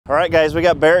All right, guys, we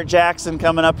got Barrett Jackson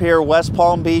coming up here, West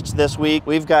Palm Beach this week.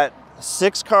 We've got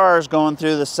 6 cars going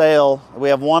through the sale. We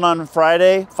have 1 on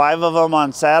Friday, 5 of them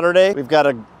on Saturday. We've got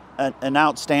an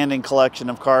outstanding collection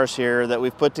of cars here that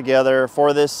we've put together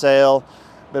for this sale.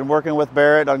 Been working with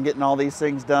Barrett on getting all these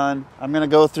things done. I'm gonna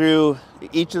go through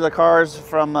each of the cars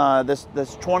from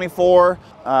this 24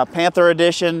 Panther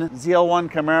Edition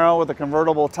ZL1 Camaro with a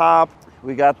convertible top.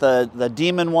 We got the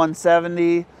Demon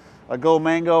 170, a Go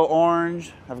Mango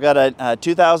Orange. I've got a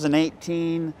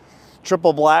 2018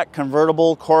 triple black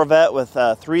convertible Corvette with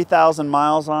 3,000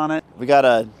 miles on it. We got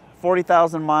a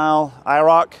 40,000 mile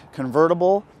IROC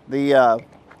convertible. We have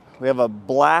a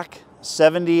black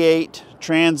 78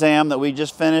 Trans Am that we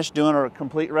just finished doing a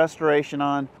complete restoration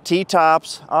on.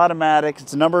 T-tops, automatic.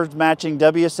 It's a numbers matching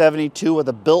W72 with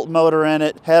a built motor in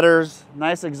it. Headers,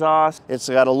 nice exhaust. It's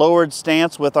got a lowered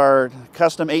stance with our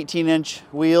custom 18-inch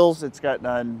wheels. It's got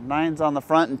 9s on the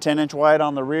front and 10-inch wide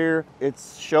on the rear.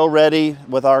 It's show ready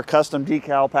with our custom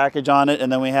decal package on it.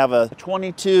 And then we have a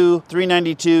 22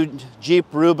 392 Jeep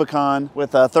Rubicon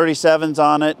with 37s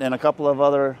on it and a couple of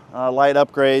other light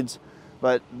upgrades.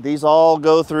 But these all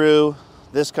go through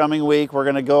this coming week. We're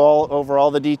gonna go over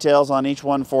all the details on each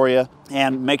one for you.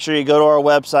 And make sure you go to our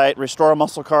website,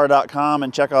 restoremusclecar.com,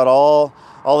 and check out all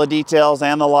the details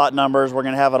and the lot numbers. We're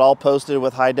gonna have it all posted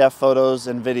with high-def photos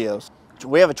and videos.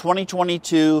 We have a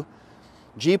 2022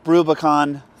 Jeep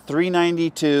Rubicon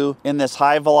 392 in this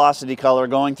high velocity color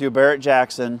going through Barrett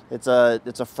Jackson. It's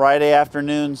a Friday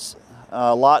afternoon's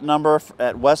lot number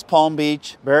at West Palm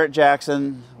Beach, Barrett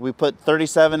Jackson. We put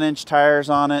 37-inch tires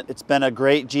on it. It's been a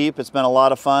great Jeep. It's been a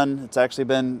lot of fun. It's actually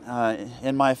been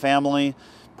in my family,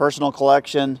 personal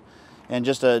collection, and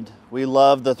we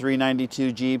love the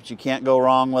 392 Jeeps. You can't go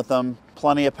wrong with them.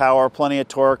 Plenty of power, plenty of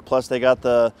torque, plus they got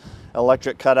the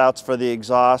electric cutouts for the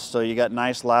exhaust, so you got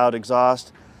nice loud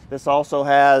exhaust. This also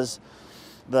has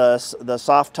the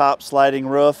soft top sliding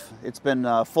roof. It's been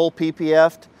full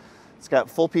PPF'd. It's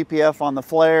got full PPF on the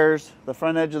flares, the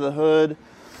front edge of the hood,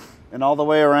 and all the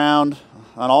way around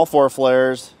on all 4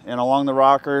 flares and along the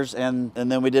rockers, and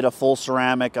then we did a full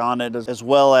ceramic on it as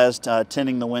well as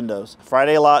tinting the windows.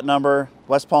 Friday lot number,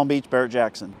 West Palm Beach, Barrett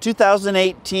Jackson.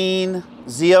 2018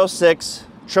 Z06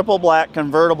 triple black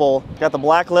convertible. Got the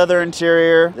black leather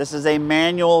interior. This is a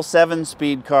manual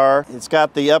 7-speed car. It's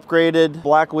got the upgraded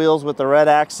black wheels with the red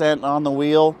accent on the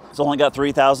wheel. It's only got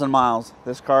 3,000 miles.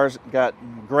 This car's got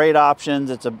great options.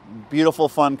 It's a beautiful,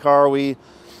 fun car. We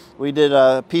did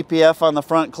a PPF on the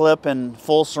front clip and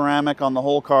full ceramic on the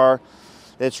whole car.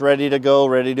 It's ready to go,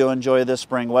 ready to enjoy this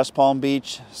spring. West Palm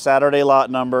Beach, Saturday lot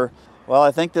number. Well,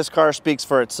 I think this car speaks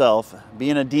for itself.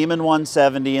 Being a Demon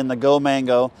 170 in the Go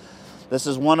Mango, this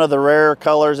is one of the rare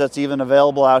colors that's even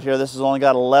available out here. This has only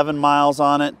got 11 miles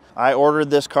on it. I ordered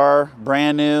this car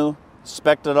brand new,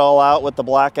 spec'd it all out with the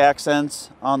black accents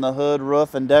on the hood,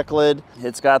 roof, and deck lid.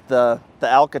 It's got the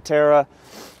Alcantara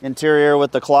interior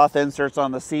with the cloth inserts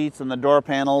on the seats and the door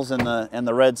panels and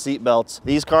the red seat belts.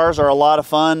 These cars are a lot of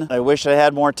fun. I wish I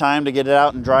had more time to get it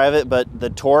out and drive it, but the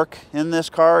torque in this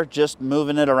car, just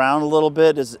moving it around a little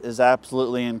bit, is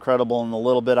absolutely incredible. And the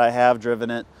little bit I have driven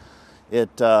it,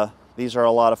 these are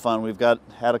a lot of fun. We've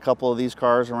had a couple of these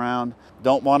cars around.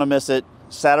 Don't want to miss it.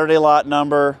 Saturday lot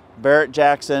number, Barrett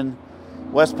Jackson,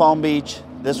 West Palm Beach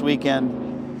this weekend.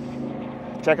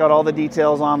 Check out all the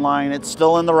details online. It's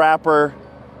still in the wrapper.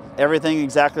 Everything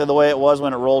exactly the way it was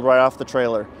when it rolled right off the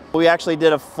trailer. We actually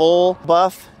did a full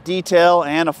buff detail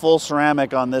and a full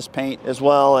ceramic on this paint, as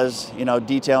well as,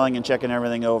 detailing and checking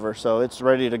everything over. So it's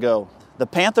ready to go. The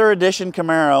Panther Edition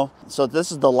Camaro. So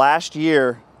this is the last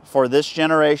year for this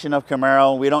generation of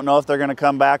Camaro. We don't know if they're going to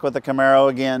come back with a Camaro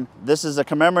again. This is a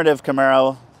commemorative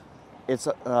Camaro.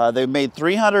 They made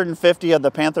 350 of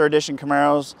the Panther Edition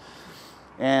Camaros,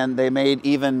 and they made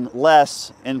even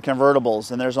less in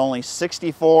convertibles. And there's only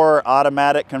 64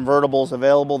 automatic convertibles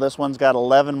available. This one's got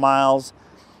 11 miles.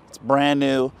 It's brand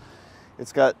new.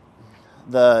 It's got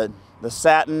the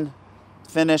satin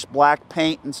finish black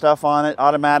paint and stuff on it,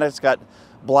 automatic. It's got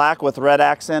black with red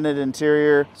accented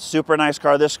interior. Super nice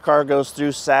car. This car goes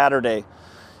through Saturday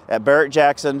at Barrett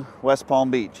Jackson, West Palm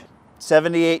Beach.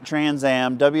 78 Trans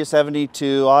Am,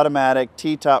 W72 automatic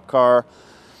T-top car.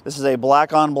 This is a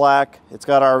black on black. It's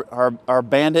got our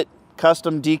Bandit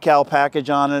custom decal package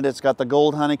on it. It's got the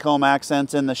gold honeycomb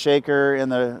accents in the shaker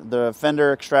and the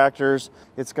fender extractors.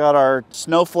 It's got our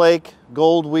snowflake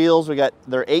gold wheels. We got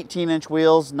their 18-inch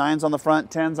wheels, 9s on the front,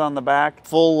 10s on the back.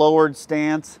 Full lowered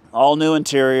stance, all new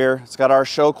interior. It's got our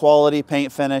show quality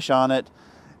paint finish on it.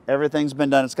 Everything's been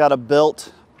done. It's got a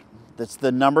built, that's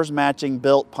the numbers matching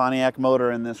built Pontiac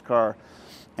motor in this car.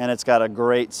 And it's got a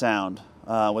great sound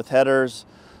with headers,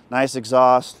 nice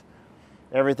exhaust.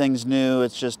 Everything's new.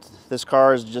 It's just, this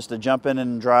car is just a jump in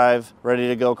and drive, ready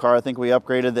to go car. I think we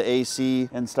upgraded the AC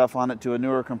and stuff on it to a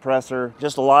newer compressor.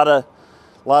 Just a lot of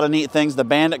neat things. The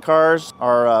Bandit cars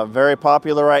are very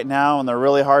popular right now, and they're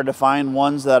really hard to find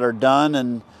ones that are done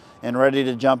and ready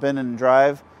to jump in and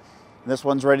drive. This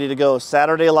one's ready to go.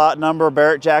 Saturday lot number,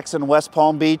 Barrett Jackson, West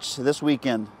Palm Beach this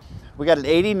weekend. We got an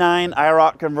 89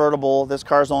 IROC convertible. This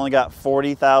car's only got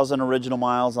 40,000 original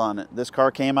miles on it. This car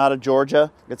came out of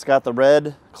Georgia. It's got the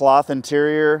red cloth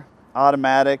interior,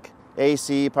 automatic,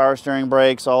 AC, power steering,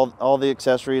 brakes, all the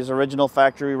accessories, original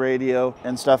factory radio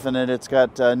and stuff in it. It's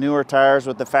got newer tires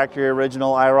with the factory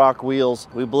original IROC wheels.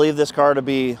 We believe this car to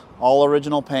be all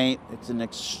original paint. It's in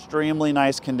extremely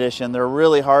nice condition. They're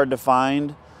really hard to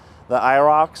find, the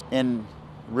IROCs, in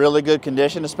really good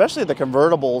condition, especially the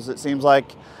convertibles. It seems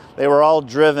like they were all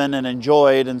driven and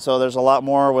enjoyed, and so there's a lot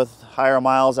more with higher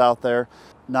miles out there.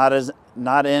 Not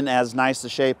in as nice a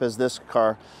shape as this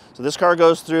car. So this car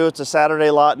goes through. It's a Saturday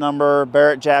lot number,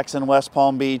 Barrett Jackson, West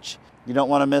Palm Beach. You don't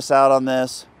want to miss out on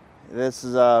this. This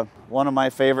is one of my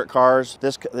favorite cars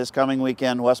this coming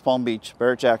weekend, West Palm Beach,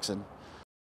 Barrett Jackson.